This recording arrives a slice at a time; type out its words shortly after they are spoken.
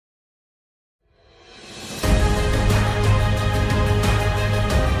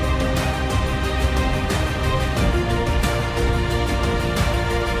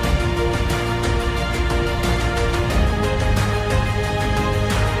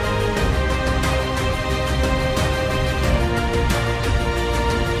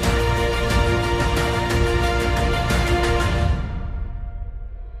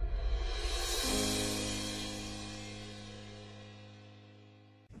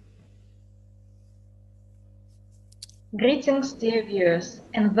Greetings, dear viewers,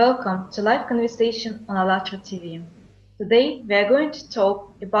 and welcome to live conversation on ALLATRA TV. Today, we are going to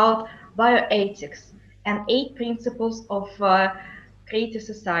talk about bioethics and 8 principles of creative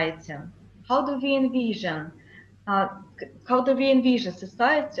society. How do we envision? Uh, how do we envision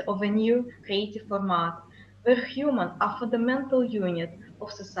society of a new creative format, where humans are fundamental unit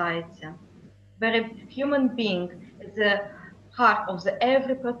of society, where a human being is the heart of the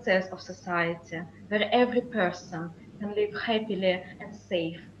every process of society, where every person can live happily and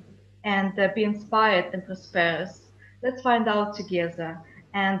safe and be inspired and prosperous. Let's find out together,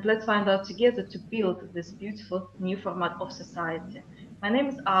 and let's find out together to build this beautiful new format of society. My name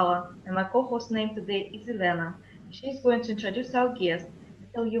is Ala, and my co-host name today is Elena. She is going to introduce our guest and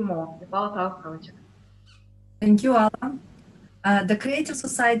tell you more about our project. Thank you, Alan. The Creative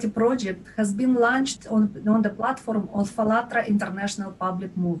Society project has been launched on the platform of Falatra International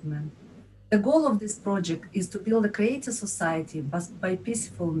Public Movement. The goal of this project is to build a creative society by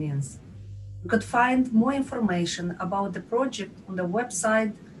peaceful means. You could find more information about the project on the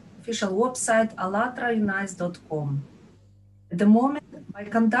official website alatraunites.com. At the moment, by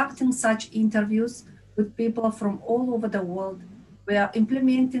conducting such interviews with people from all over the world, we are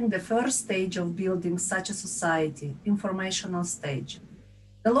implementing the first stage of building such a society, informational stage.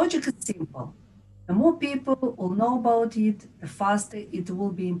 The logic is simple. The more people will know about it, the faster it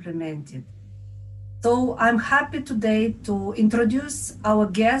will be implemented. So I'm happy today to introduce our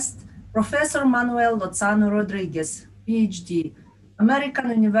guest, Professor Manuel Lozano Rodriguez, PhD, American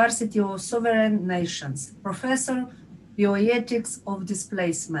University of Sovereign Nations, Professor, Bioethics of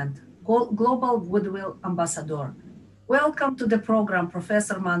Displacement, Global Goodwill Ambassador. Welcome to the program,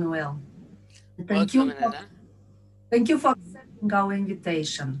 Professor Manuel. Thank Welcome, you for, Elena. thank you for accepting our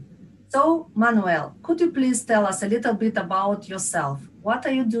invitation. So, Manuel, could you please tell us a little bit about yourself? What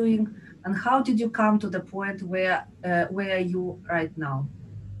are you doing, and how did you come to the point where are you right now?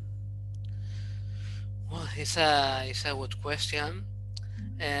 Well, it's a good question.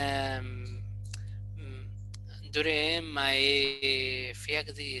 Um, mm, During my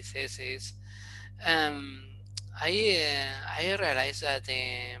PhD thesis, um, I realized that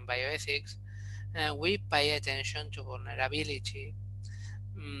in bioethics we pay attention to vulnerability.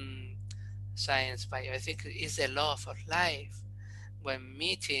 Mm, Science bioethics is the law of life. When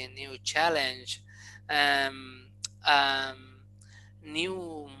meeting new challenge, um, um,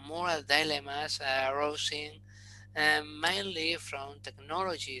 new moral dilemmas are arising mainly from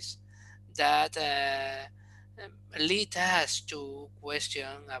technologies that lead us to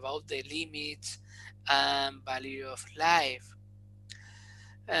question about the limits and value of life.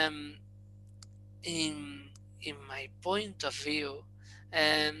 Um, in in my point of view,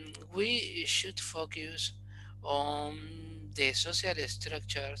 we should focus on the social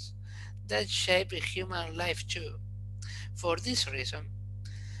structures that shape human life too. For this reason,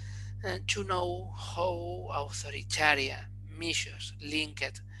 to know how authoritarian measures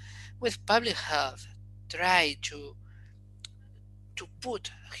linked with public health try to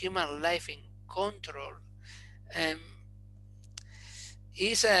put human life in control um,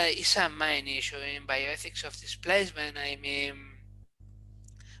 is a main issue in bioethics of displacement. I mean,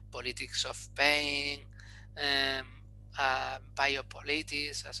 politics of pain, um,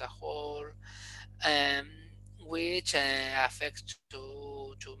 biopolitics as a whole, um, which affects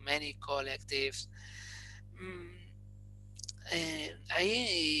to many collectives. Mm,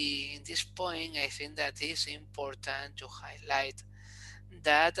 in this point, I think that it's important to highlight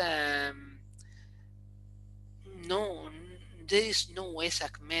that no, there is no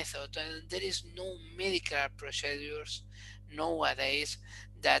exact method, and there is no medical procedures nowadays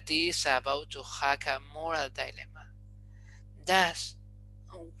that is about to hack a moral dilemma. Thus,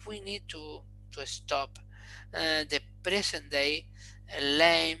 we need to stop the present day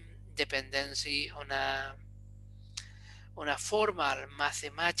lame dependency on a formal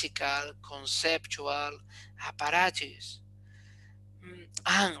mathematical conceptual apparatus,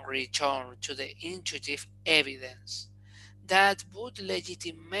 and return to the intuitive evidence that would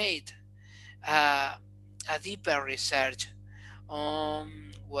legitimate uh, a deeper research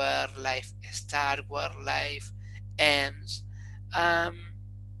on where life starts, where life ends, um,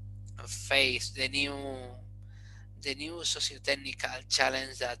 face the new sociotechnical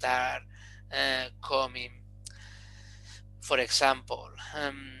challenges that are coming. For example,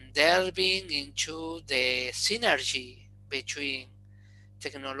 delving into the synergy between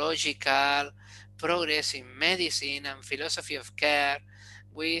technological progress in medicine and philosophy of care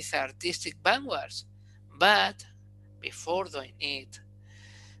with artistic vanguards. But before doing it,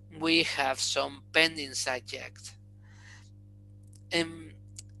 we have some pending subjects. Um,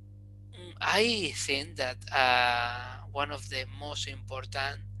 I think that one of the most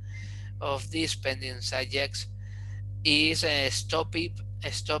important of these pending subjects is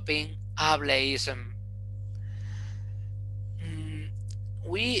stopping ableism. Mm,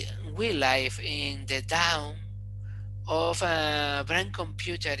 we we live in the dawn of a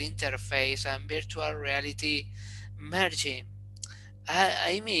brain-computer interface and virtual reality merging.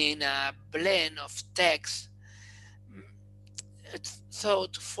 I mean a blend of text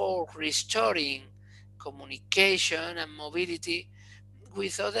thought for restoring communication and mobility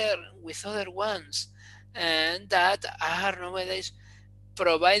with other ones, and that are nowadays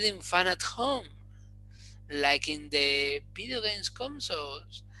providing fun at home, like in the video games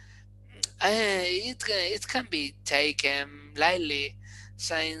consoles. It can be taken lightly,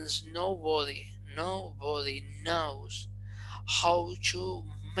 since nobody knows how to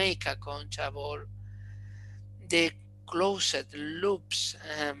make accountable the closed loops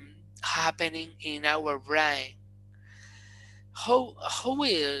happening in our brain. How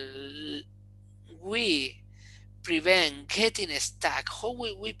will we prevent getting stuck? How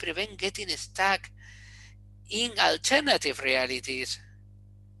will we prevent getting stuck in alternative realities?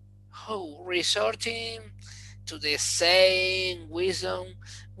 How resorting to the same wisdom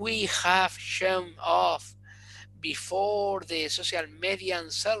we have shown off before the social media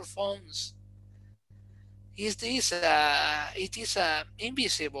and cell phones? It is a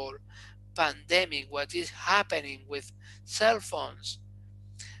invisible pandemic what is happening with cell phones,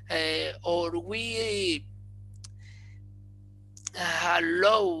 or we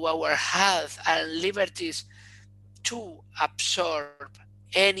allow our health and liberties to absorb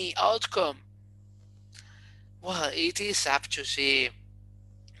any outcome. Well, it is up to see,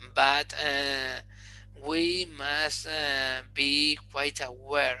 but we must be quite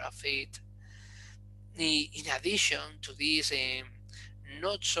aware of it. In addition to this,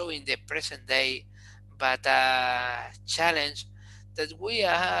 not so in the present day, but a challenge that we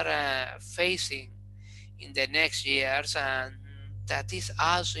are facing in the next years, and that is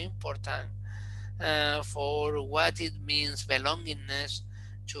also important for what it means belongingness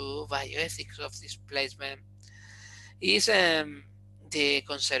to bioethics of displacement, is the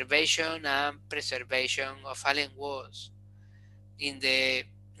conservation and preservation of alien walls in the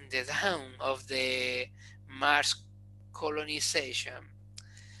dawn of the Mars colonization.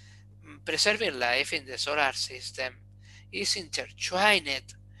 Preserving life in the solar system is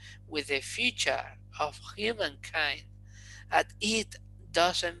intertwined with the future of humankind, and it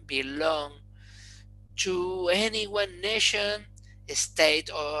doesn't belong to any one nation, state,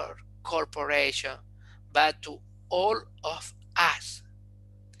 or corporation, but to all of us.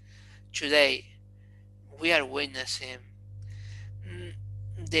 Today, we are witnessing mm,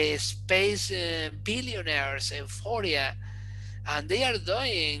 the space billionaires euphoria, and they are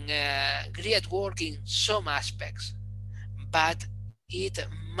doing great work in some aspects, but it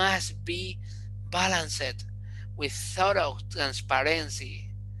must be balanced with thorough transparency.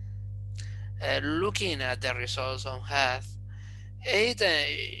 Looking at the results on Earth, it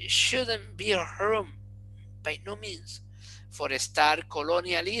shouldn't be room, by no means, for star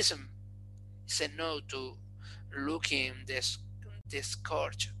colonialism. It's a no to looking the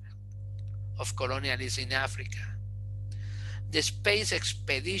scourge of colonialism in Africa. The space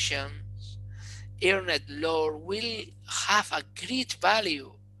expeditions earned lore will have a great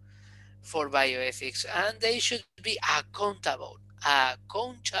value for bioethics, and they should be accountable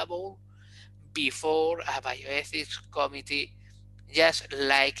before a bioethics committee, just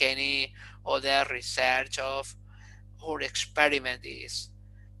like any other research of or experiment is,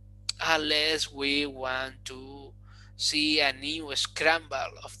 unless we want to see a new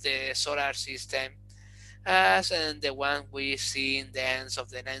scramble of the solar system, as the one we see in the end of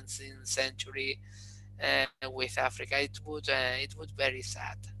the 19th century with Africa. It would very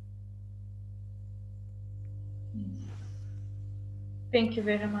sad. Yes. Thank you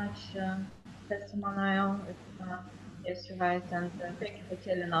very much, Pastor Manuel. Yes, you're right, and thank you for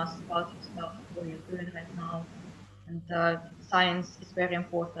telling us about yourself, what you're doing right now. And science is very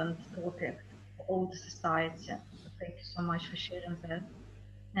important topic for all the society. So thank you so much for sharing that.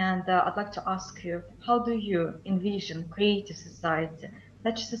 And I'd like to ask you, how do you envision creative society,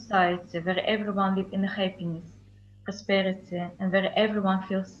 such a society where everyone lives in happiness, prosperity, and where everyone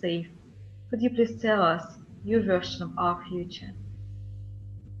feels safe? Could you please tell us your version of our future?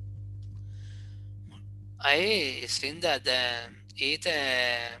 I think that it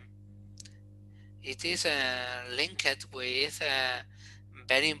is linked with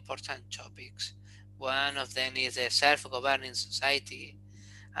very important topics. One of them is a self-governing society,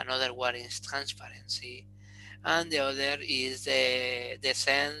 another one is transparency, and the other is the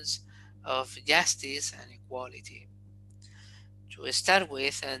sense of justice and equality. To start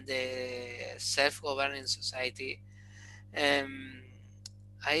with, and the self-governing society, um,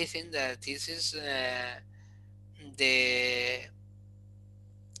 I think that this is the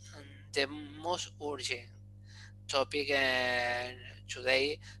the most urgent topic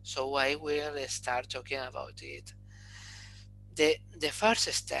today, so I will start talking about it. The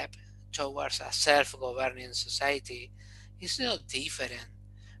first step towards a self-governing society is not different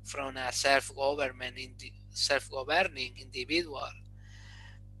from a self-governing individual.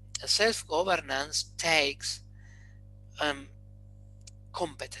 Self-governance takes um,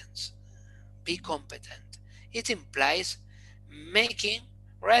 competence. Be competent. It implies making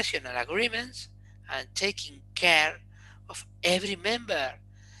rational agreements and taking care of every member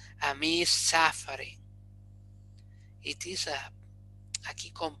amidst suffering. It is a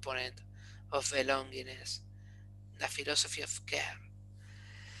key component of belongingness, the philosophy of care.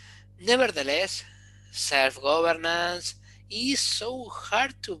 Nevertheless, self-governance is so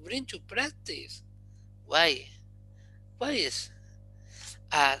hard to bring to practice. Why? Why is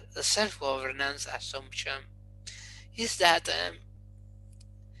a self-governance assumption is that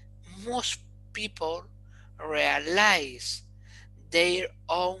most people realize their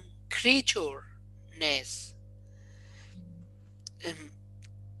own creatureness. Um,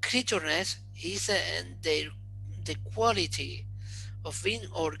 creatureness is the quality of being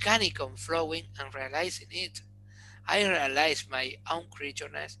organic and flowing and realizing it. I realize my own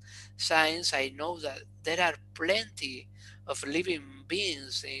creatureness since I know that there are plenty of living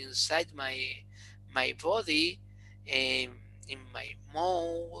beings inside my body, in my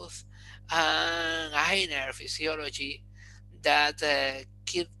mouth, and inner physiology that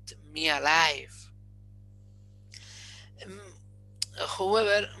kept me alive. Um,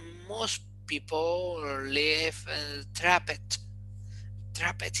 However, most people live trapped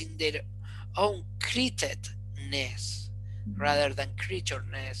in their own createdness rather than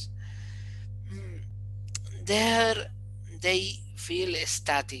creatureness. Mm, There they feel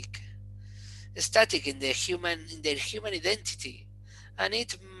static in their human identity, and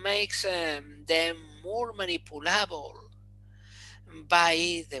it makes them more manipulable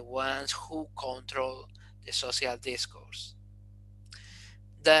by the ones who control the social discourse.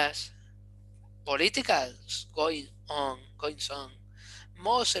 Thus, politicals goings on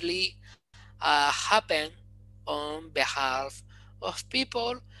mostly happen on behalf of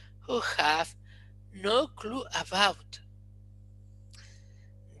people who have no clue about.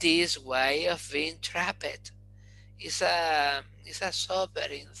 This way of being trapped is a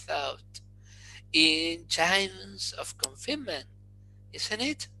sobering thought in times of confinement, isn't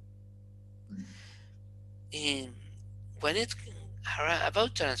it? In when it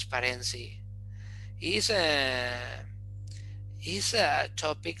about transparency is a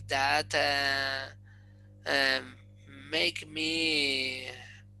topic that um, make me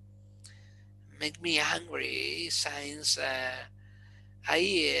make me angry since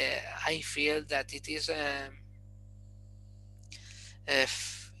I feel that uh,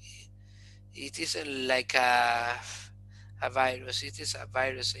 it is like a virus. It is a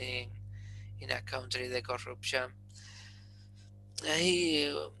virus in a country. The corruption.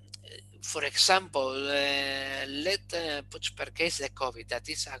 I, for example, let put per case the COVID. That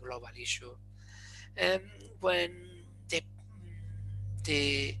is a global issue. Um, when the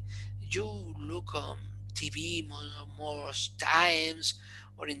the you look on TV most times,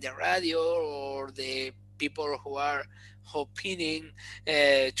 or in the radio, or the people who are opining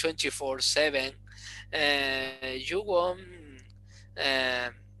 24/7, you won't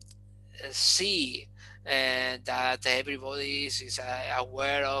um, see that everybody is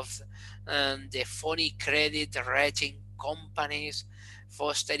aware of the phony credit rating companies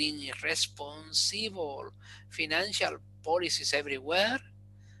fostering irresponsible financial policies everywhere.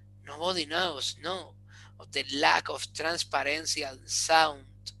 Nobody knows, no, of the lack of transparency and sound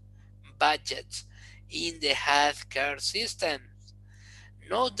budgets in the healthcare system.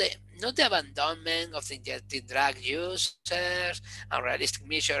 Not the not the abandonment of the drug users, unrealistic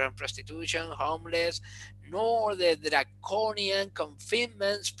measure on prostitution, homeless, nor the draconian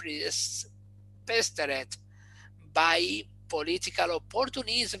confinements pestered by political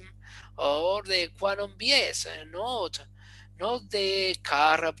opportunism or the quantum bias, not the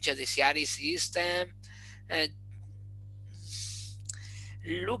corrupt judiciary system, uh,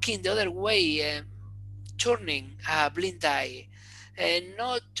 looking the other way, turning a blind eye, and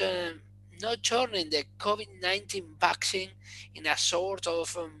not turning the COVID-19 vaccine in a sort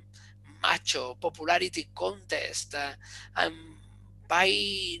of macho popularity contest, and by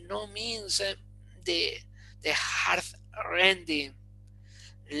no means the the heart-rending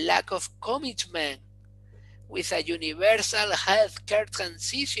lack of commitment with a universal healthcare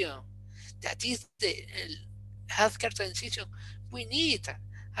transition. That is the healthcare transition we need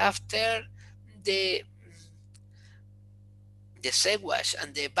after the sequence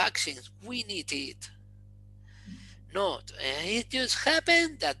and the vaccines. We need it. Not. It just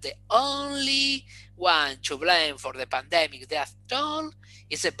happened that the only one to blame for the pandemic death toll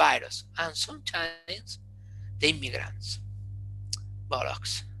is the virus, and sometimes the immigrants.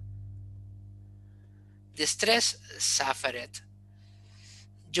 Bollocks. The stress suffered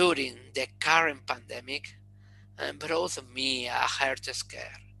during the current pandemic brought me a heart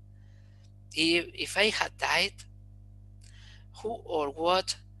scare. If I had died, who or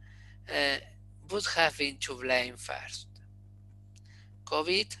what uh, would have been to blame first?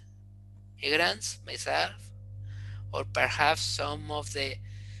 COVID, migrants, myself, or perhaps some of the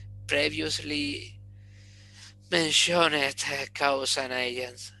previously mentioned cause and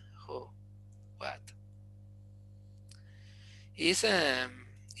agents? Who? What? Is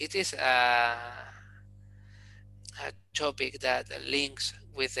it is a topic that links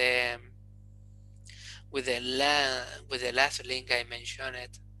with the last link I mentioned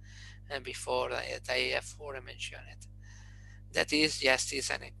and before that I have mentioned it. That is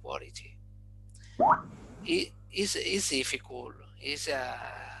justice and equality. It's difficult. It's a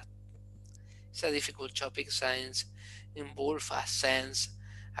difficult topic since involves a sense,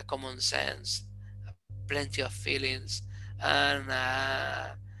 a common sense, plenty of feelings, and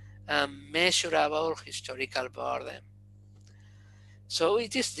a measurable historical burden. So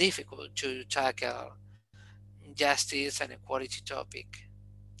it is difficult to tackle justice and equality topic.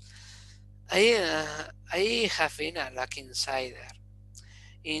 I have been a lucky insider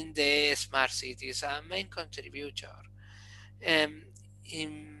in the smart cities, a main contributor in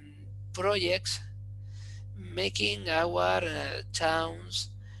projects making our towns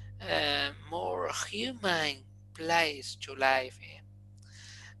more human place to live in.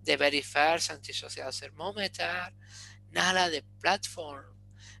 The very first antisocial thermometer, Nala the platform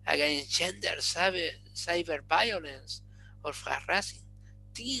against gender cyber violence or harassing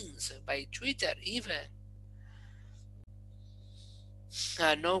teens by Twitter even.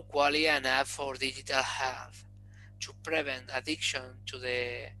 No quality enough for digital health to prevent addiction to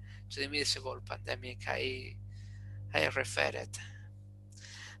the miserable pandemic I referred.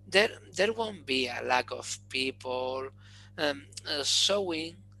 There won't be a lack of people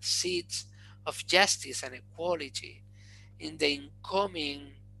sowing seeds of justice and equality in the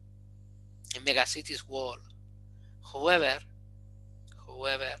incoming megacities world. However,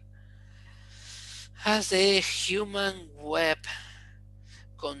 however, as the human web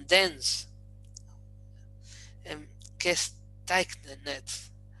condense stagnant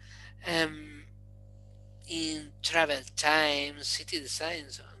in travel time, city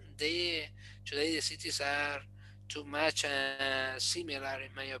designs. Today the cities are too much similar,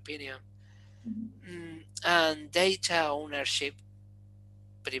 in my opinion. And data ownership,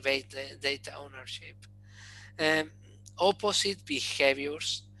 private data ownership, um, opposite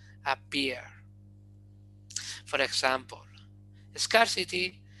behaviors appear. For example,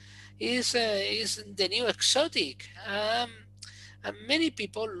 scarcity is the new exotic, and many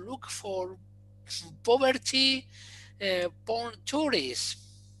people look for poverty porn tourists.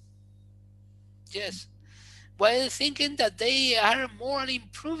 Yes, while thinking that they are morally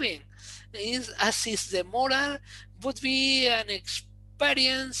improving, as if the moral would be an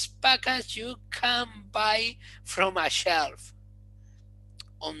experience package you can buy from a shelf.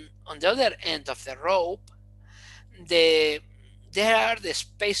 On the other end of the rope, the there are the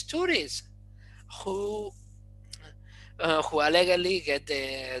space tourists who who allegedly get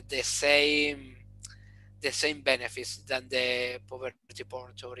the same benefits than the poverty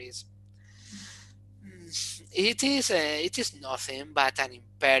porn tourists. It is nothing but an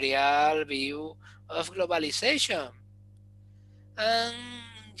imperial view of globalization, and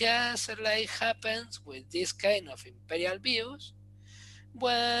just like happens with this kind of imperial views,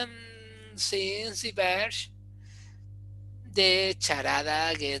 when since the verge the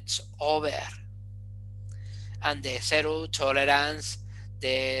charada gets over and the zero tolerance,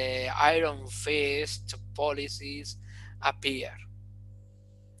 the iron fist policies appear.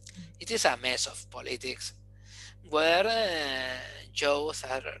 It is a mess of politics where Jews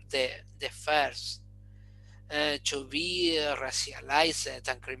are the first to be racialized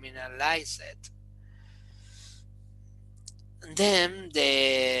and criminalized. And then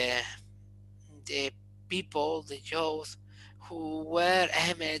the people, the youth, who were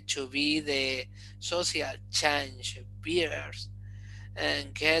aimed to be the social change bearers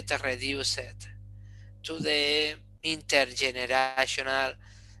and get reduced to the intergenerational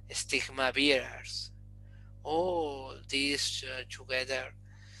stigma bearers all these together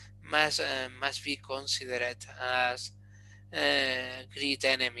must be considered as great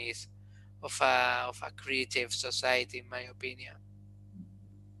enemies of a creative society, in my opinion.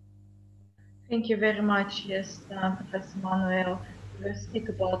 Thank you very much, yes, Professor Manuel. We will speak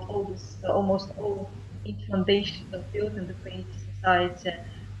about all this, almost all eight foundations of building the creative society,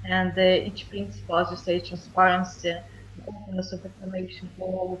 and each principle, as you say, transparency and openness of information for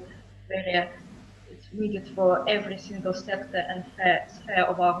all, very it's needed for every single sector and sphere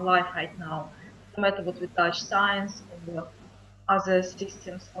of our life right now, no matter what we touch, science or other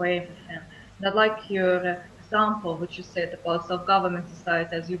systems or everything. And I'd like your example, which you said about self-government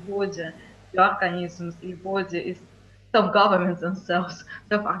society as your body, your organisms, your body is self-government themselves,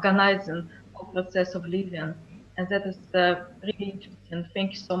 self-organizing whole process of living. And that is really interesting.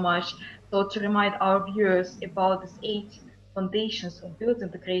 Thank you so much. So to remind our viewers about these eight foundations of building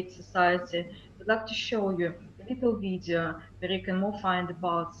the great society, we'd like to show you a little video where you can more find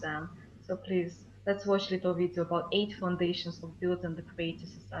about them. So please, let's watch a little video about eight foundations of building the creative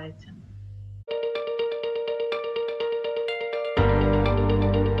society.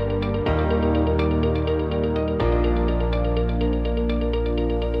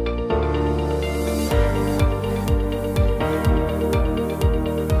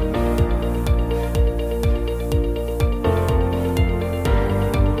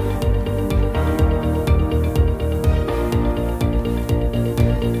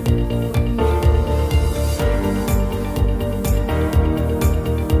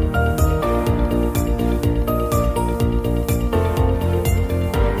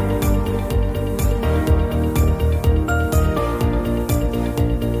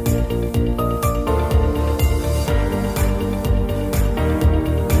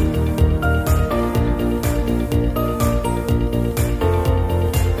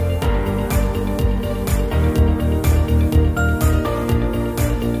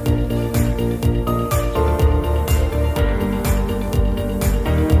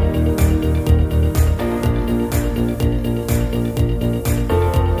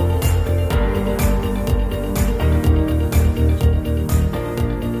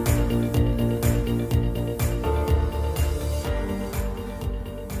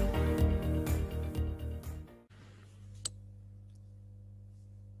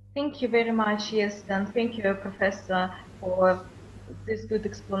 Thank you very much, yes, and thank you, Professor, for this good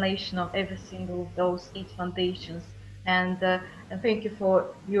explanation of every single of those eight foundations. And thank you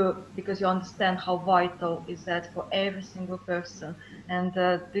for you because you understand how vital is that for every single person. And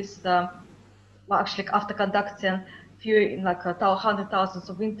well, actually, after conducting few like 100,000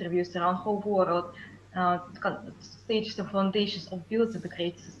 of interviews around whole world, stages and foundations of building the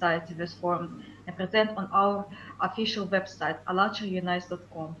creative society was formed and present on our official website,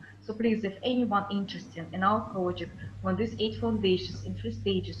 alatraunites.com. So please, if anyone interested in our project on these eight foundations in three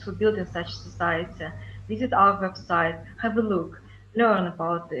stages for building such society, visit our website, have a look, learn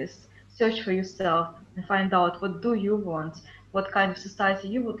about this, search for yourself, and find out what do you want, what kind of society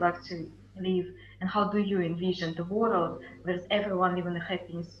you would like to live, and how do you envision the world where everyone live in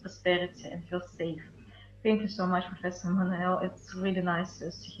happiness, prosperity, and feel safe. Thank you so much, Professor Manuel. It's really nice to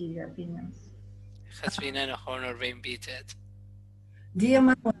hear your opinions. It has been an honor being invited. Dear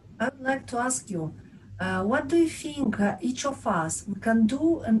Manuel, I would like to ask you, what do you think each of us can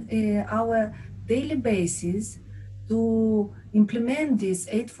do on our daily basis to implement this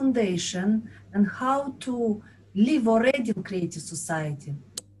eight foundation and how to live already in creative society?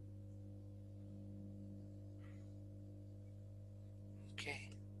 Okay.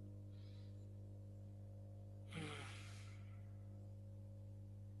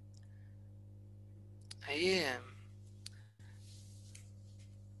 I am.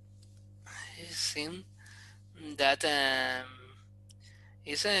 I think that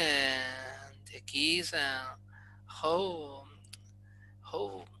is the key is how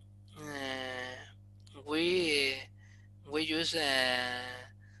how we use the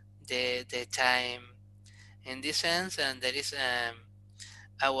time in this sense, and there is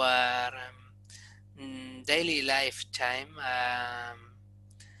our daily lifetime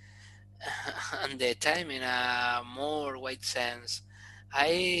and the time in a more wide sense.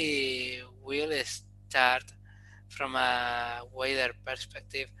 I will start from a wider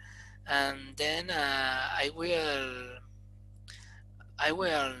perspective, and then I will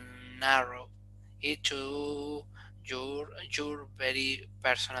narrow it to your very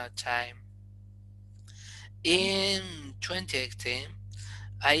personal time. In 2018,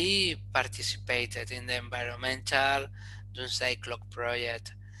 I participated in the environmental Dunside Clock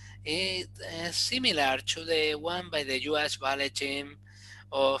project. It is similar to the one by the US Ballet Team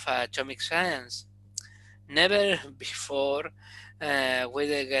of Atomic Science. Never before we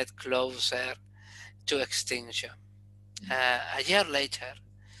get closer to extinction. A year later,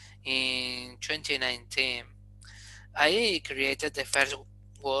 in 2019, I created the first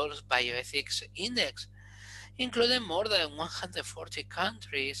World Bioethics Index, including more than 140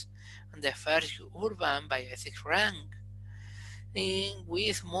 countries, and the first urban bioethics rank,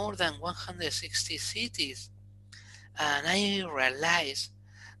 with more than 160 cities. And I realized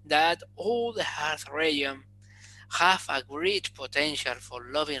that all the Earth region have a great potential for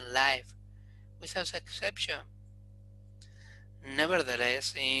loving life, without exception.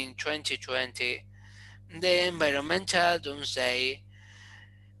 Nevertheless, in 2020, the environmental doomsday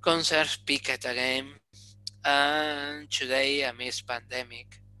concerns peaked again, and today, amidst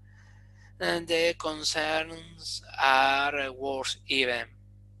pandemic, and the concerns are worse even.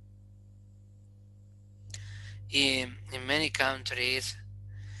 In many countries,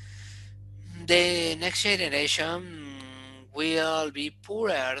 the next generation will be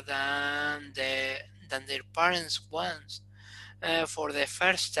poorer than their parents once. For the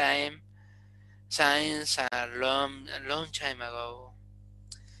first time since a long time ago,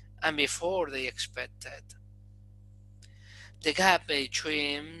 and before they expected. The gap between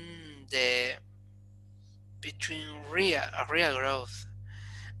real growth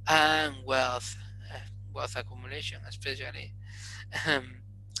and wealth accumulation especially, um,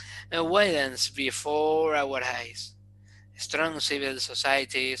 widens before our eyes. Strong civil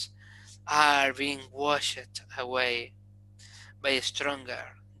societies are being washed away by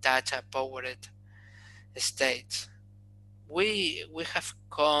stronger data-powered states. We have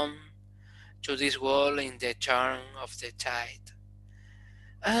come to this wall in the turn of the tide,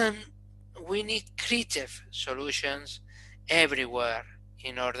 and we need creative solutions everywhere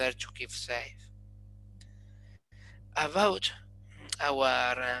in order to keep safe. About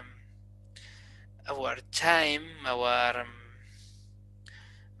our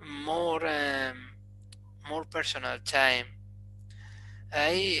more more personal time,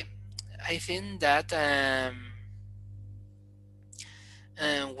 I I think that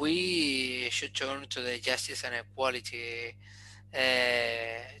we should turn to the justice and equality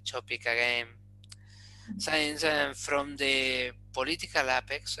topic again. Since from the political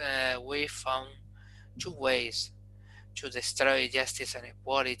apex, we found two ways to destroy justice and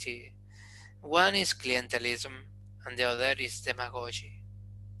equality. One is clientelism, and the other is demagogy.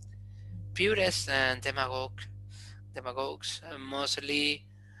 Purists and demagogues mostly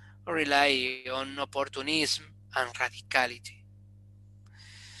rely on opportunism and radicality.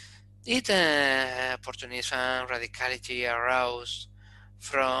 Opportunism and radicality arouse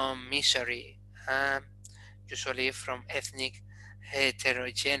from misery, usually from ethnic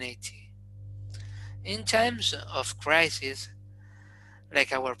heterogeneity. In times of crisis,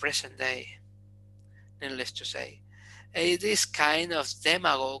 like our present day, needless to say, these kind of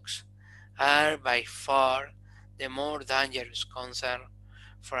demagogues are by far the more dangerous concern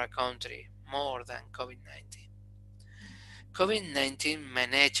for a country, more than COVID-19. COVID-19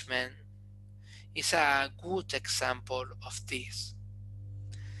 management is a good example of this.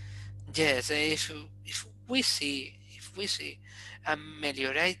 Yes, if we see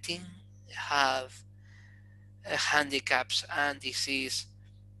ameliorating health handicaps and disease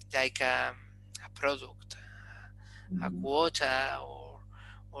like a product, a quota,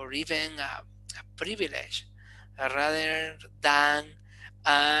 or even a privilege, rather than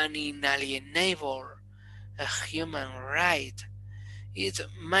an inalienable human right, it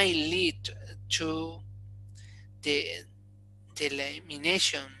might lead to the, the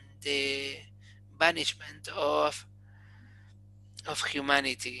elimination, the banishment of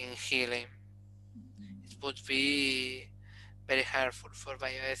humanity in healing. It would be very harmful for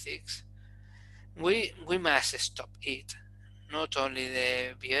bioethics. We must stop it. Not only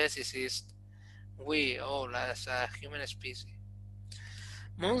the bioethicists, we all as a human species.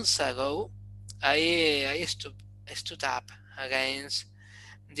 Months ago, I stood up against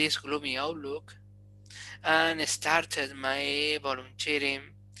this gloomy outlook and started my volunteering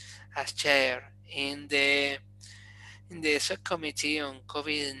as chair in the subcommittee on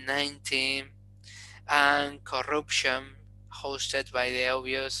COVID-19 and corruption hosted by the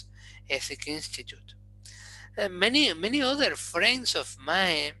Obvious Ethics Institute. And many other friends of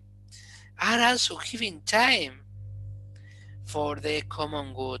mine are also giving time for the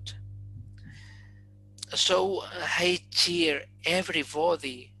common good. So I cheer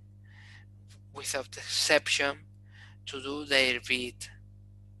everybody without exception to do their bit.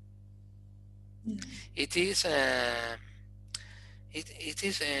 It is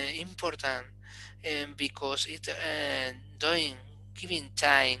important because it giving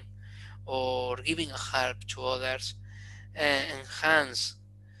time or giving help to others enhance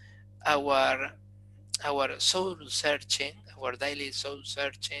our soul searching, our daily soul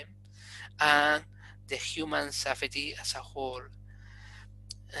searching, and the human safety as a whole.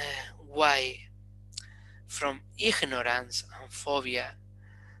 Why? From ignorance and phobia,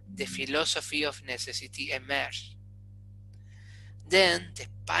 the philosophy of necessity emerged. Then the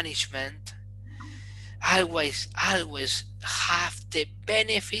punishment always have the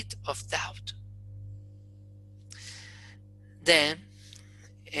benefit of doubt. Then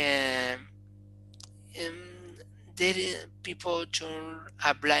um, people turn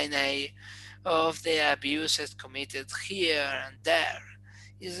a blind eye of the abuses committed here and there.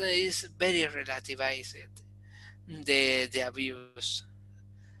 Is very relativized the abuse.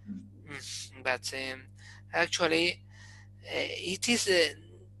 But actually it is the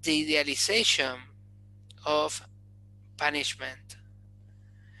idealization of punishment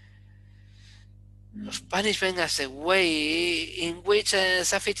as a way in which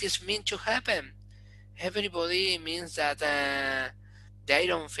safety is meant to happen. Everybody means that the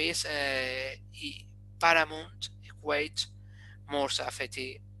iron fist paramount equates more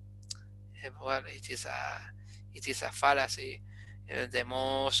safety. Well, it is a fallacy. The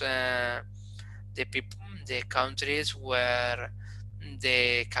most the countries where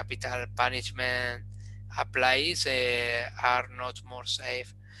the capital punishment applies are not more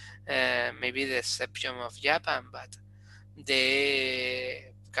safe. Maybe the exception of Japan, but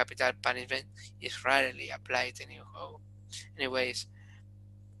the capital punishment is rarely applied anyhow. Anyways,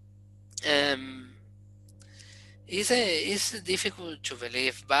 it's difficult to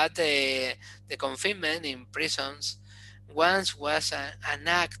believe, but the confinement in prisons once was an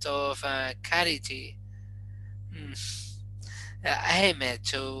act of charity aimed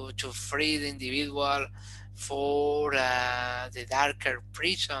to free the individual for the darker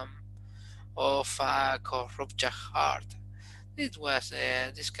prison of a corrupt heart. It was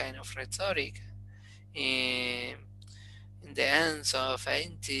this kind of rhetoric in, in the ends of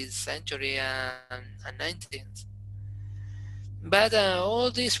 18th century and 19th. But all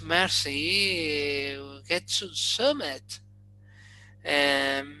this mercy gets subsumed,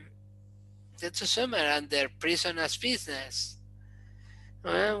 under prison as business,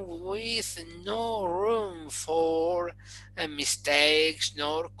 with no room for mistakes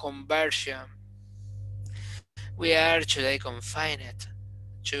nor conversion. We are today confined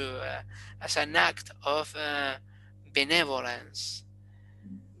to as an act of benevolence,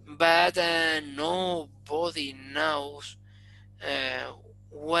 but nobody knows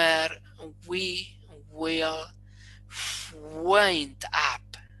where we will wind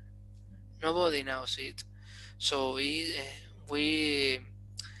up. Nobody knows it. So we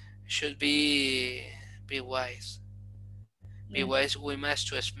should be wise. Be wise. We must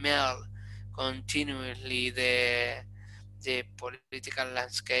to smell continuously the political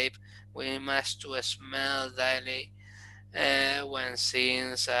landscape. We must to smell daily when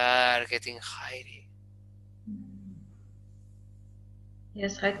things are getting hairy.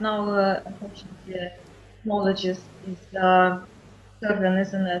 Yes, right now, unfortunately, knowledge is serving,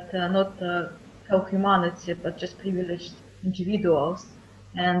 isn't it? Not whole humanity, but just privileged individuals.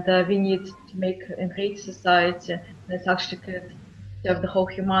 And we need to make a great society that actually could serve the whole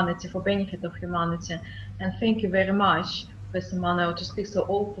humanity for benefit of humanity. And thank you very much, Professor Manuel, to speak so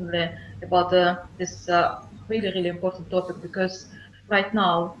openly about this really, really important topic, because right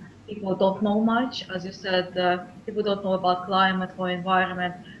now people don't know much. As you said, people don't know about climate or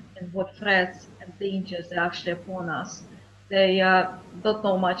environment and what threats and dangers are actually upon us. They don't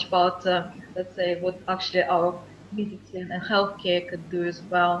know much about, let's say, what actually our medicine and healthcare could do as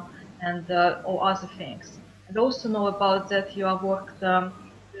well, and or other things. And also know about that you have worked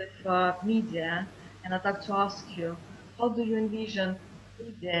with media, and I'd like to ask you, how do you envision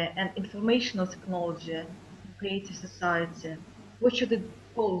media and informational technology in creative society? What should the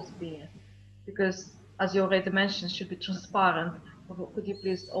goals be? Because, as you already mentioned, should be transparent. Could you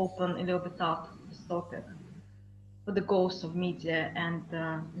please open a little bit up this topic? What the goals of media and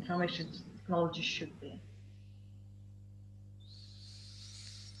information technology should be?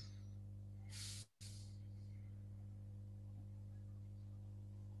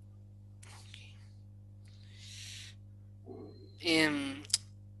 Um,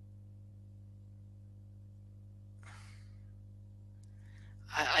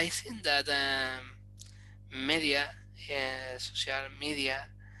 I think that media, social media,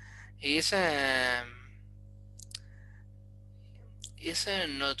 is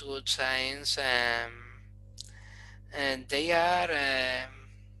not good signs, and they are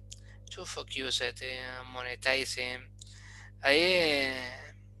too focused on monetizing. I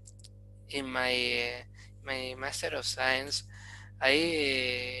in my Master of Science,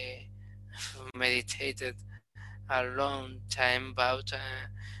 I meditated a long time about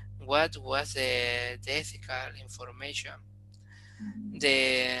what was the ethical information.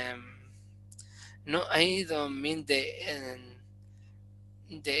 The no, I don't mean the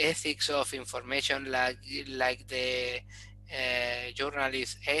ethics of information like the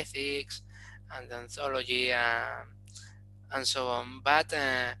journalist ethics and anthology and so on, but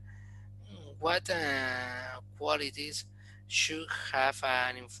what qualities should have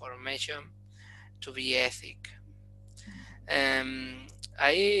an information to be ethic. Um,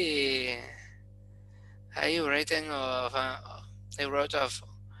 I I written of I wrote of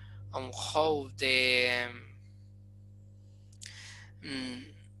on how mm,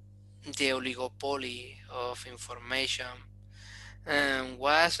 the oligopoly of information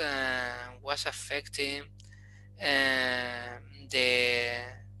was affecting uh, the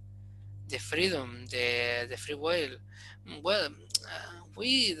the freedom, the free will. Well,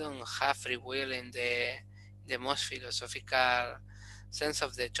 we don't have free will in the most philosophical sense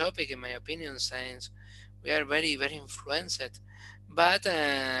of the topic, in my opinion. Since we are very influenced, but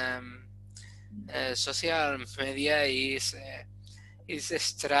social media is a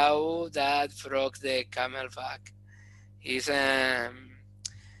straw that broke the camel back. Is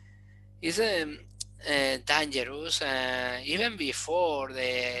is dangerous even before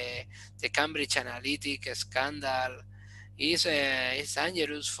the Cambridge Analytica scandal. Is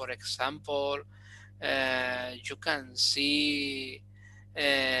dangerous. For example, you can see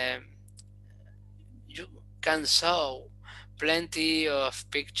uh, you can saw plenty of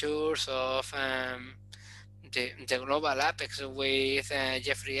pictures of the global apex with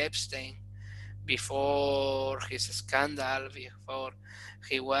Jeffrey Epstein before his scandal, before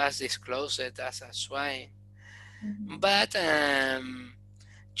he was disclosed as a swine. But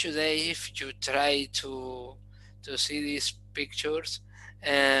today, if you try to see these pictures,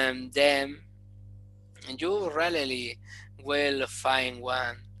 then you rarely will find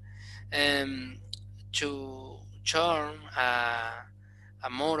one. Um, to turn a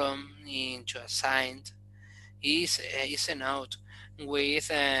moron into a saint is enough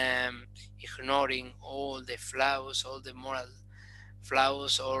with ignoring all the flaws, all the moral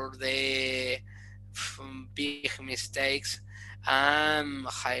flaws, or the big mistakes, and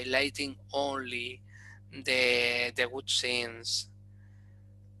highlighting only the good things.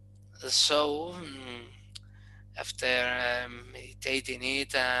 So after meditating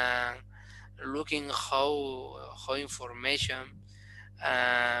it and looking how information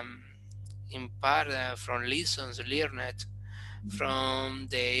um, in part from lessons learned from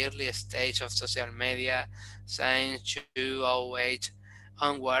the early stage of social media since 2008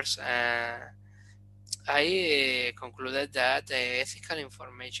 onwards, I concluded that ethical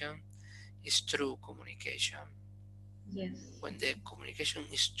information is true communication. Yes. When the communication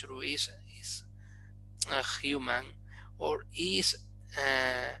is true, is human, or is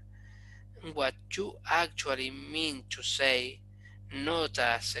uh, what you actually mean to say, not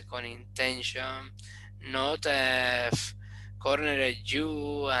a second intention, not corner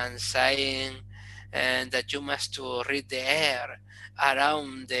you and saying that you must to read the air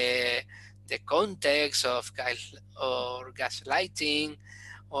around the context of or gaslighting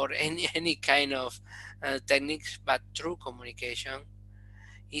or any kind of techniques, but true communication.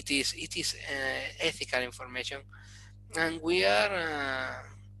 It is ethical information, and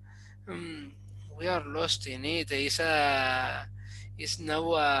um, we are lost in it. It's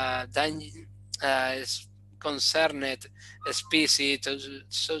now a concerned species,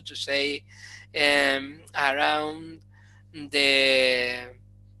 so to say, around the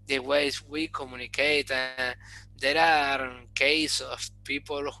the ways we communicate. There are cases of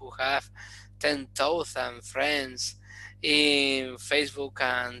people who have 10,000 friends in Facebook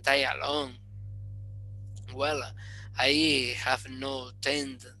and die alone. Well, I have no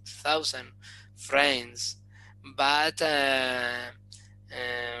 10,000 friends, but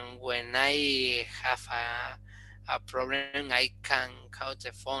when I have a problem, I can call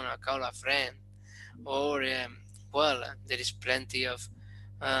the phone or call a friend. Or, well, there is plenty of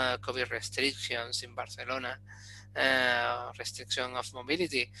COVID restrictions in Barcelona, restriction of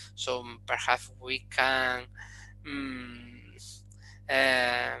mobility, so perhaps we can. Um,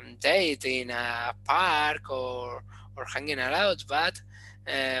 date in a park or hanging out, but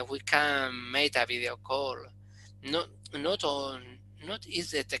we can make a video call. Not not on not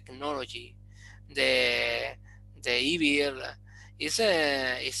is the technology, the the evil, is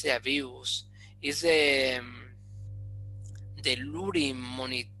the abuse, is the luring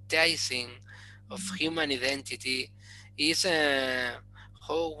monetizing of human identity, is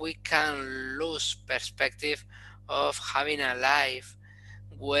how we we can lose perspective of having a life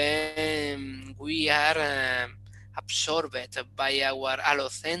when we are absorbed by our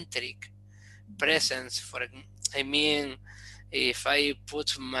allocentric presence. I mean, if I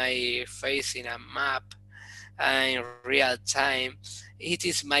put my face in a map in real time, it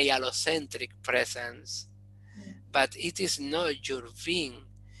is my allocentric presence, but it is not your being.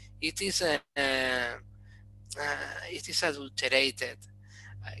 It is it is adulterated.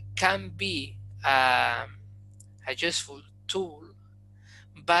 Can be a useful tool,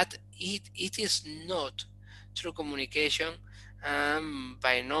 but it is not true communication.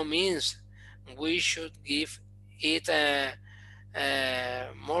 By no means we should give it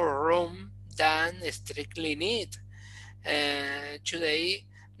more room than strictly need. Today,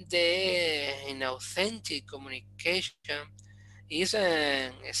 the inauthentic communication is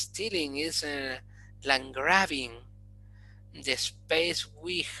stealing, is land grabbing the space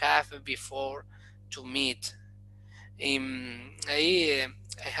we have before to meet. I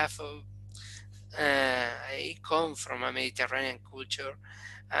have I come from a Mediterranean culture,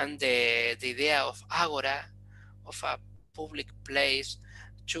 and the idea of agora, of a public place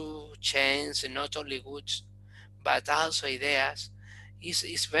to change not only goods but also ideas,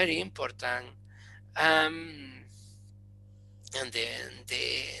 is very important. Um, and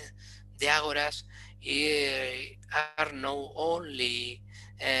the agoras are now only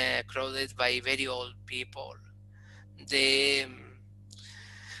crowded by very old people. The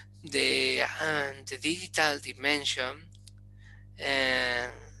the digital dimension uh,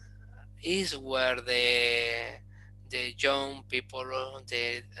 is where the young people,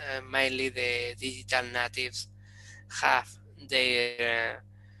 the mainly the digital natives, have their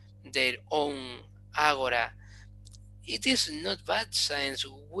own agora. It is not bad since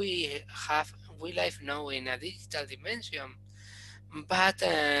we live now in a digital dimension, but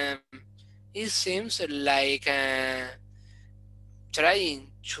it seems like trying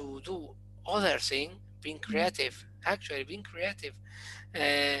to do other thing, being creative, actually being creative.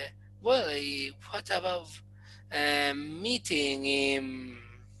 Uh, what about meeting in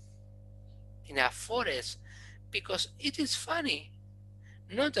a forest? Because it is funny.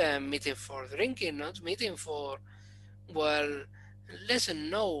 Not a meeting for drinking, not meeting for, well, let's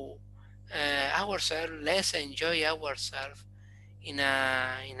know ourselves, let's enjoy ourselves in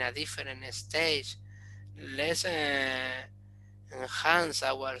a different stage. Let's enhance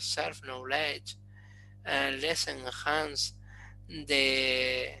our self knowledge, and let's enhance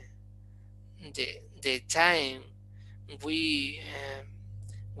the the time we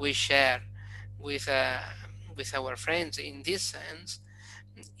we share with with our friends. In this sense,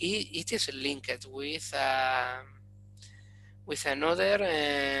 it is linked with another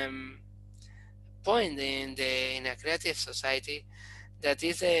point in a creative society, that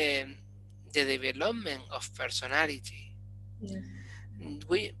is the development of personality. Yes.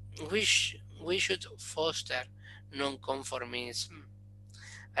 We we should foster non-conformism.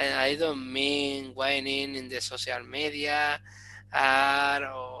 I don't mean whining in the social media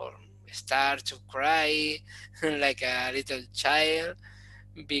or start to cry like a little child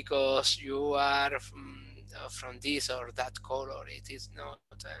because you are from this or that color. It is not.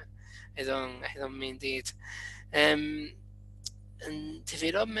 I don't mean it. Um, and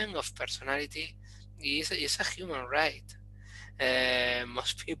development of personality is a human right.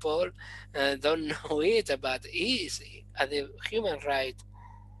 Most people don't know it, but it is a human right.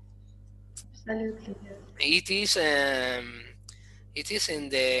 Absolutely. Yes. It is um, it is in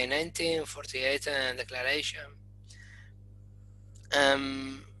the 1948 Declaration.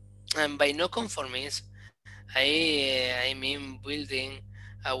 Um, and by no conformism, I mean mm,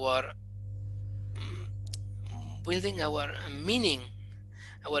 building our meaning,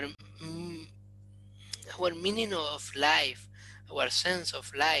 our mm, our meaning of life, our sense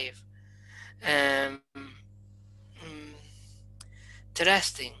of life, um, mm,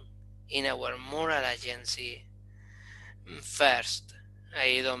 trusting in our moral agency first.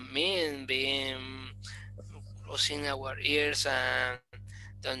 I don't mean being closing our ears and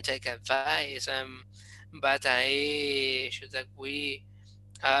don't take advice, but I should that we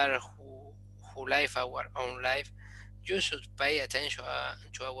are who live our own life. You should pay attention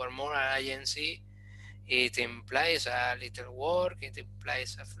to our moral agency. It implies a little work, it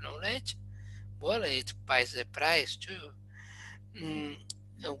implies of knowledge. Well, it pays the price too. Mm,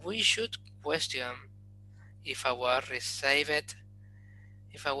 we should question if our received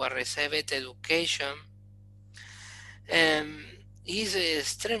education um, is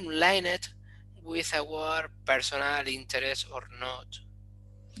streamlined with our personal interest or not.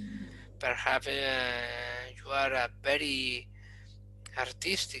 Perhaps you are a very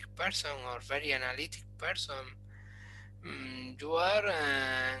artistic person or very analytic person, you are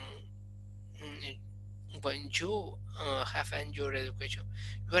mm, when you have earned your education,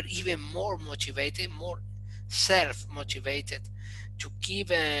 you are even more motivated, more self-motivated to keep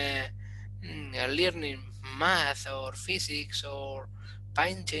learning math or physics or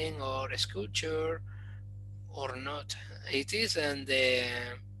painting or sculpture or not. It is, and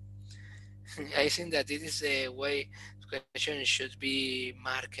I think that it is the way education should be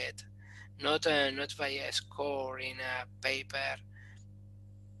marketed, not by a score in a paper.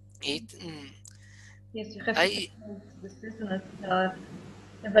 It Yes, you have to I promote this business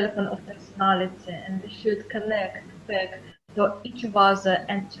development of personality, and we should connect back to each other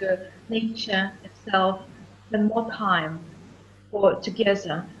and to nature itself, spend more time for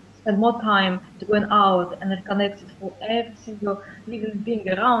together, spend more time to going out and reconnect it for every single living being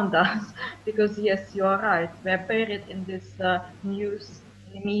around us. Because yes, you are right, we are buried in this news,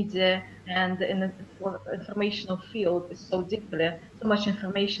 in the media, and in the informational field is so deeply, so much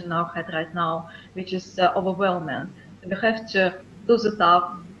information in our head right now, which is overwhelming. So we have to close it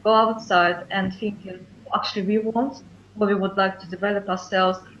up, go outside and thinking what actually we want, what we would like to develop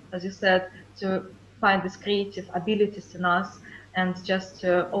ourselves, as you said, to find these creative abilities in us and just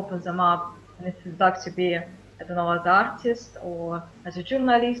to open them up. And if you'd like to be, I don't know, as an artist or as a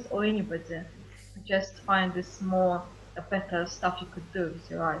journalist or anybody, just find this more better stuff you could do with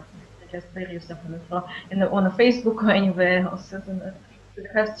your life. And just bury yourself on a Facebook or anywhere else, isn't it? We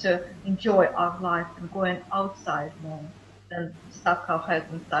have to enjoy our life and going outside more than stuck our heads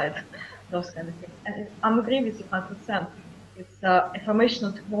inside those kind of things. And I'm agree with you 100%. It's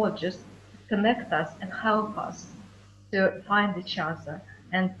informational technologies connect us and help us to find each other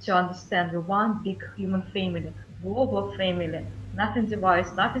and to understand we're one big human family, global family. Nothing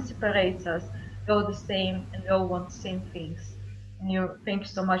divides, nothing separates us. We're all the same and we all want the same things. And you thank you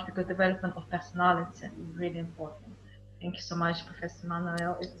so much because development of personality is really important. Thank you so much, Professor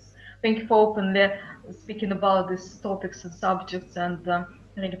Manuel. It's thank you for openly speaking about these topics and subjects, and I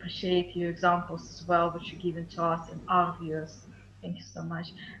really appreciate your examples as well, which you're giving to us and our viewers. Thank you so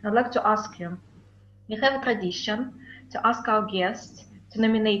much. I'd like to ask you, we have a tradition to ask our guests to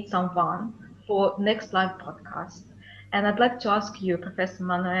nominate someone for next live podcast. And I'd like to ask you, Professor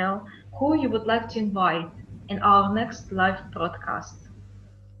Manuel, who you would like to invite in our next live broadcast.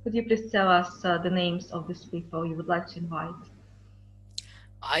 Could you please tell us the names of these people you would like to invite?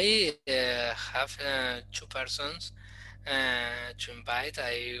 I have two persons to invite.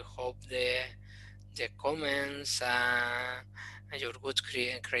 I hope the comments and your good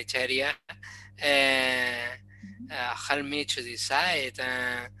criteria help me to decide.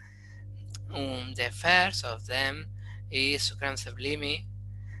 The first of them is Sukran Seblimi.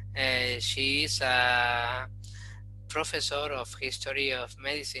 She is a professor of history of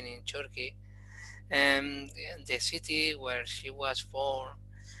medicine in Turkey. And the city where she was born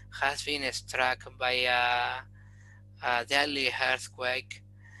has been struck by a deadly earthquake,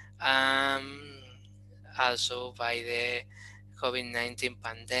 um, also by the COVID-19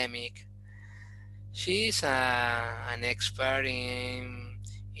 pandemic. She is an expert in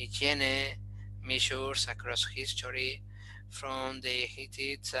hygiene measures across history, from the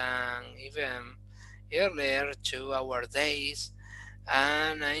Hittites and even earlier to our days,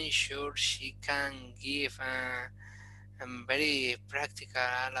 and I'm sure she can give very practical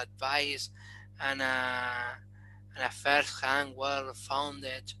advice and a first-hand,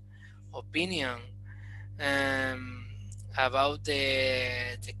 well-founded opinion um, about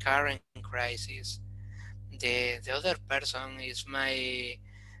the current crisis. The other person is my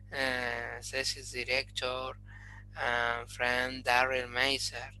thesis director and friend Daryl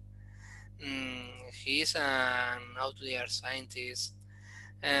Maser. He's an outlier scientist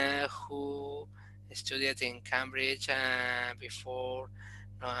who studied in Cambridge before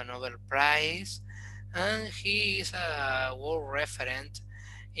a Nobel Prize, and he is a world referent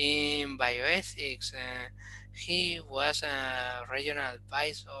in bioethics. He was a regional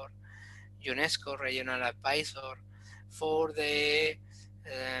advisor, UNESCO regional advisor for the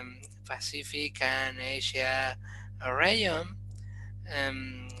Pacific and Asia region.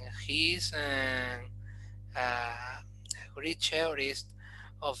 Um, he's a great theorist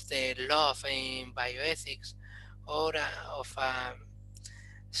of the love in bioethics, or of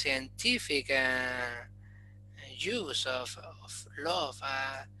scientific use of love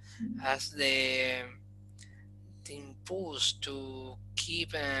as the impulse to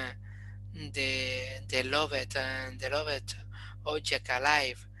keep the loved object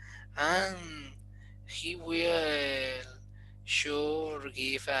alive, and he will sure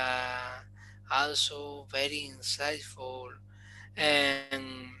give also very insightful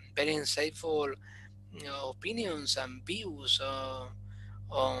and very insightful opinions and views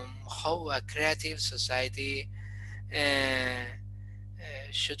on how a creative society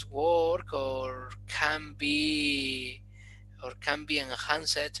should work or can be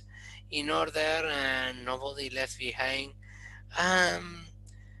enhanced in order nobody left behind. Um,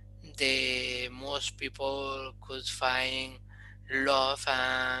 the most people could find love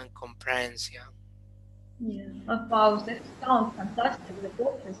and comprehension. Yeah. Oh, wow, that sounds fantastic. The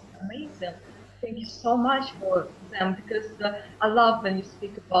book is amazing. Thank you so much for them because I love when you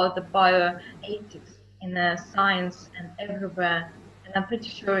speak about the bioethics in science and everywhere. And I'm pretty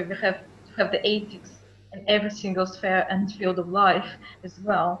sure we have to have the ethics in every single sphere and field of life as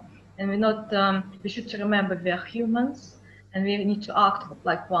well. And we're not, we should remember we are humans and we need to act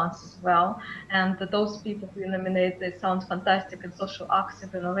like ones as well. And those people who you nominate, they sound fantastic and social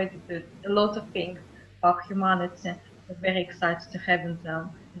active and already did a lot of things for humanity. We're very excited to having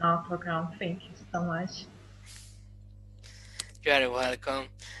them in our program. Thank you so much. You are welcome.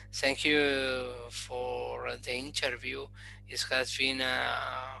 Thank you for the interview. It has been an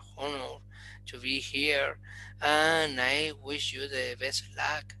honor to be here, and I wish you the best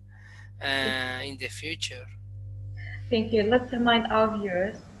luck in the future. Thank you. Let's remind our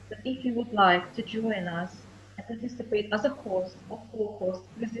viewers that if you would like to join us and participate as a host or co-host,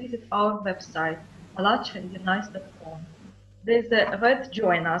 please visit our website, alatraunites.com. There's a red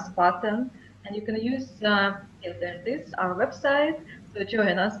join us button and you can use yeah, there it is, our website. So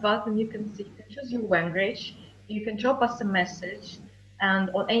join us button, you can see, you can choose your language, you can drop us a message and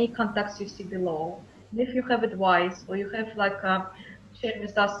on any contacts you see below. And if you have advice or you have like share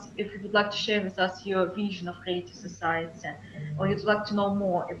with us, if you would like to share with us your vision of creative society or you'd like to know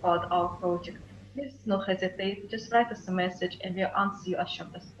more about our project, please don't hesitate, just write us a message and we'll answer you as short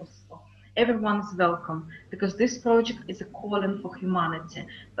as possible. Everyone is welcome because this project is a calling for humanity,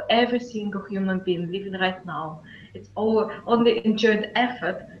 for every single human being living right now. It's all only in joint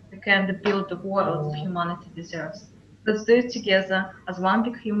effort we can build the world humanity deserves. Let's do it together as one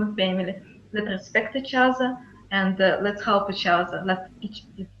big human family. Let's respect each other and let's help each other. Let's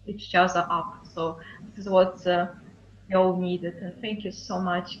each other up. So this is what we all needed. And thank you so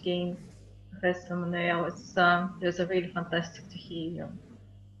much again, Professor Manuel. It was really fantastic to hear you.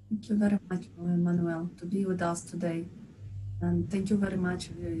 Thank you very much, Manuel, to be with us today. And thank you very much,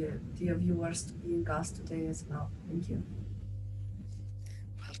 dear viewers, to being us today as well. Thank you.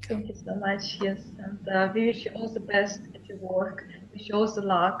 Welcome. Thank you so much. Yes, and we wish you all the best at your work. Wish you all the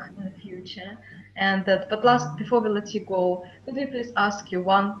luck in the future. And but last, before we let you go, could we please ask you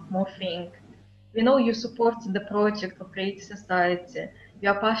one more thing? We know you support the project for Creative Society.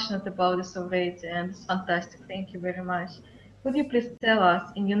 You are passionate about this already, and it's fantastic. Thank you very much. Could you please tell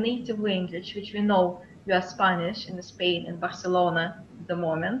us in your native language, which we know you are Spanish in Spain and Barcelona at the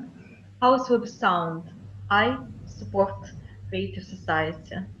moment, how it will sound? I support Creative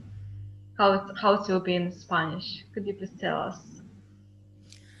Society. How it will be in Spanish? Could you please tell us?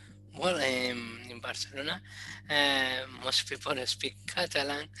 Well, in Barcelona, most people speak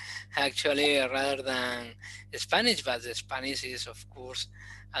Catalan actually rather than Spanish, but the Spanish is, of course,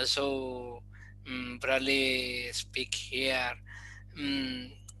 also broadly speak here.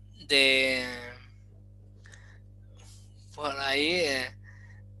 Mm, the well, I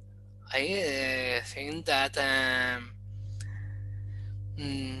think that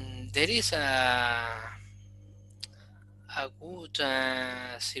there is a good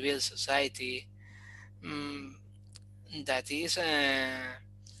civil society mm, that is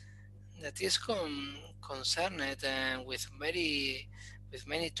concerned with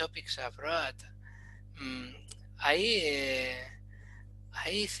many topics abroad. Mm, I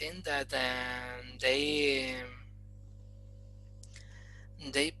I think that they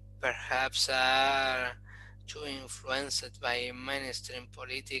perhaps are too influenced by mainstream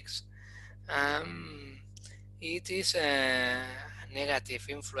politics. Um, it is a negative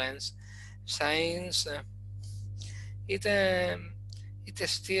influence. Science it it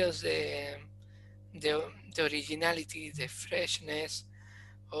steals the the originality, the freshness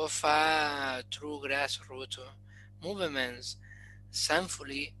of true grassroots movements.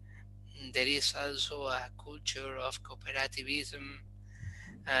 Thankfully, there is also a culture of cooperativism.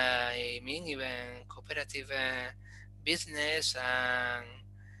 I mean, even cooperative business and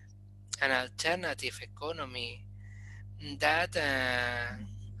an alternative economy that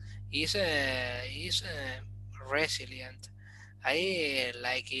is resilient. I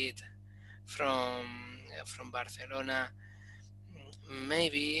like it from Barcelona.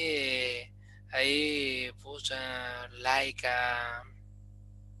 Maybe I would like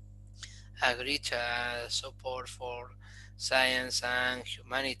a great support for science and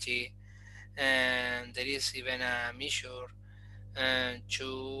humanity, and there is even a measure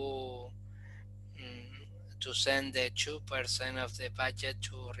to send the 2% of the budget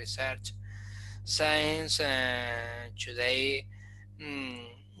to research science. Today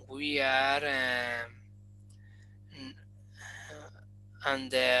we are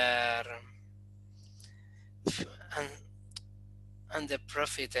under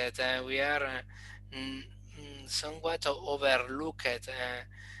profited. We are somewhat overlooked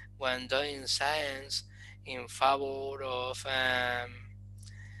when doing science in favor of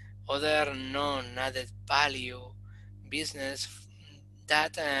other non-added value business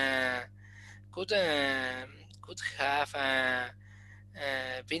that could have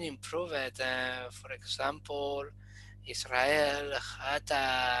been improved. For example, Israel had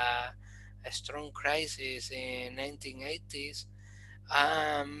a strong crisis in 1980s.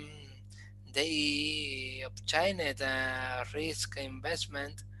 They obtained a risk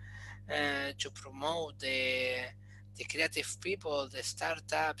investment to promote the creative people, the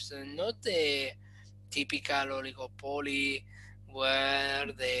startups, not the typical oligopoly where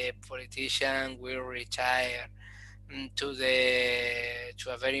the politician will retire to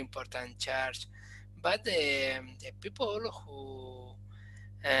a very important charge, but the people who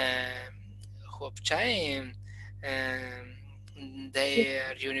obtain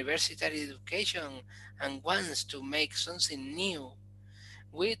their university education and wants to make something new,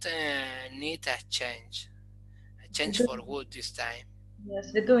 we need a change for good this time.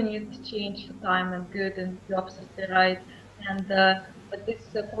 Yes, we do need to change for time and good, and you're absolutely right. And but this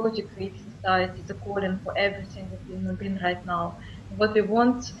project Creative Society is a calling for every single human being right now. And what we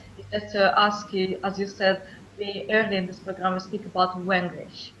want is just to ask you, as you said, we early in this program we speak about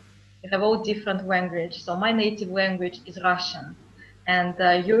language. We have all different language. So my native language is Russian, and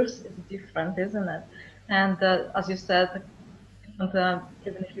yours is different, isn't it? And as you said, even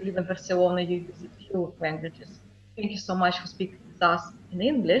if you live in Barcelona, you use a few languages. Thank you so much for speaking with us in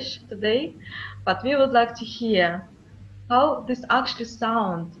English today, but we would like to hear how this actually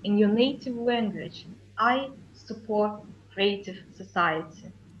sounds in your native language. I support Creative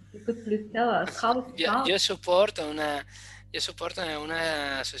Society. You could please tell us how it sounds. Yo soporto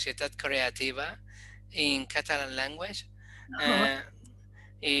una sociedad creativa in Catalan language.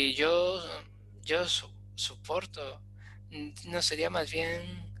 Y yo soporto, no sería más bien,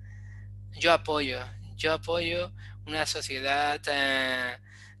 yo apoyo una sociedad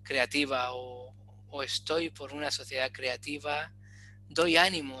creativa o estoy por una sociedad creativa, doy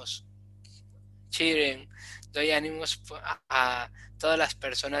ánimos, doy ánimos a todas las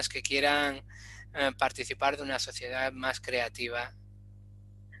personas que quieran participar de una sociedad más creativa.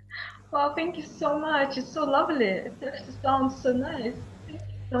 Wow, thank you so much. It's so lovely. It actually sounds so nice. Thank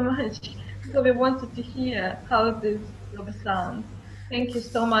you so much. So we wanted to hear how this sounds. Thank you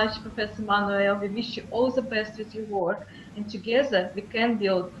so much, Professor Manuel. We wish you all the best with your work, and together we can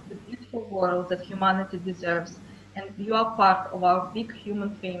build the beautiful world that humanity deserves. And you are part of our big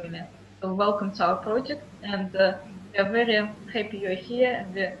human family. So welcome to our project, and we are very happy you are here.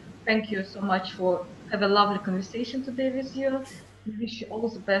 And we thank you so much for having a lovely conversation today with you. We wish you all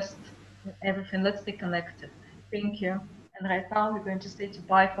the best in everything. Let's stay connected. Thank you. And right now we're going to say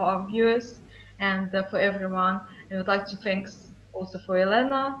goodbye for our viewers and for everyone. And we'd like to thank also for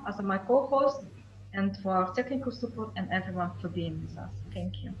Elena as my co-host, and for our technical support, and everyone for being with us.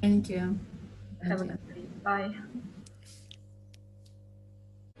 Thank you. Thank you. Have a good day. Bye.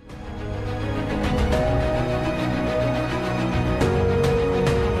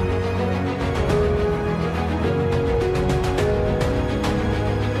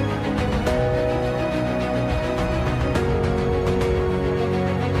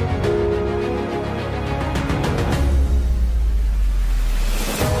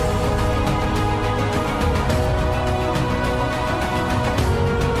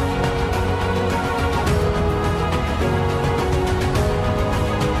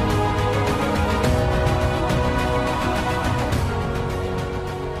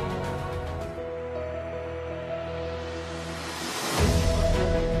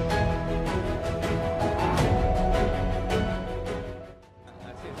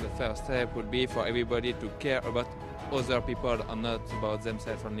 First step would be for everybody to care about other people and not about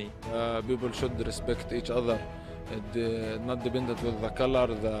themselves only. People should respect each other, not dependent with the color,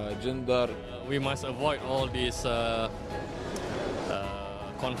 the gender. We must avoid all this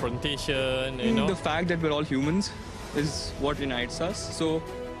confrontation, you know. The fact that we're all humans is what unites us. So,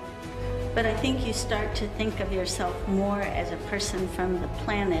 but I think you start to think of yourself more as a person from the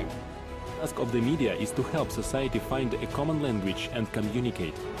planet task of the media is to help society find a common language and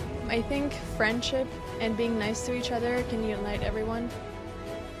communicate. I think friendship and being nice to each other can unite everyone.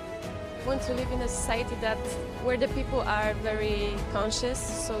 I want to live in a society where the people are very conscious,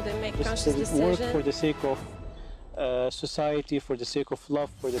 so they make conscious decisions. Work for the sake of society, for the sake of love,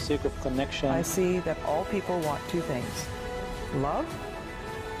 for the sake of connection. I see that all people want two things: love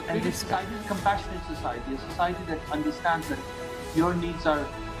and respect. Society is a compassionate society, a society that understands that your needs are,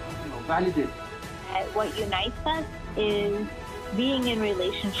 validated. What unites us is being in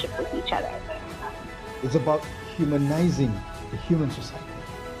relationship with each other. It's about humanizing the human society.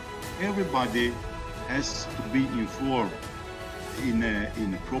 Everybody has to be informed in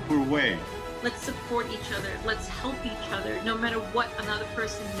a proper way. Let's support each other. Let's help each other, no matter what another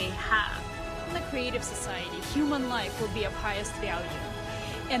person may have. In the creative society, human life will be of highest value,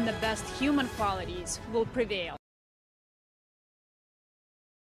 and the best human qualities will prevail.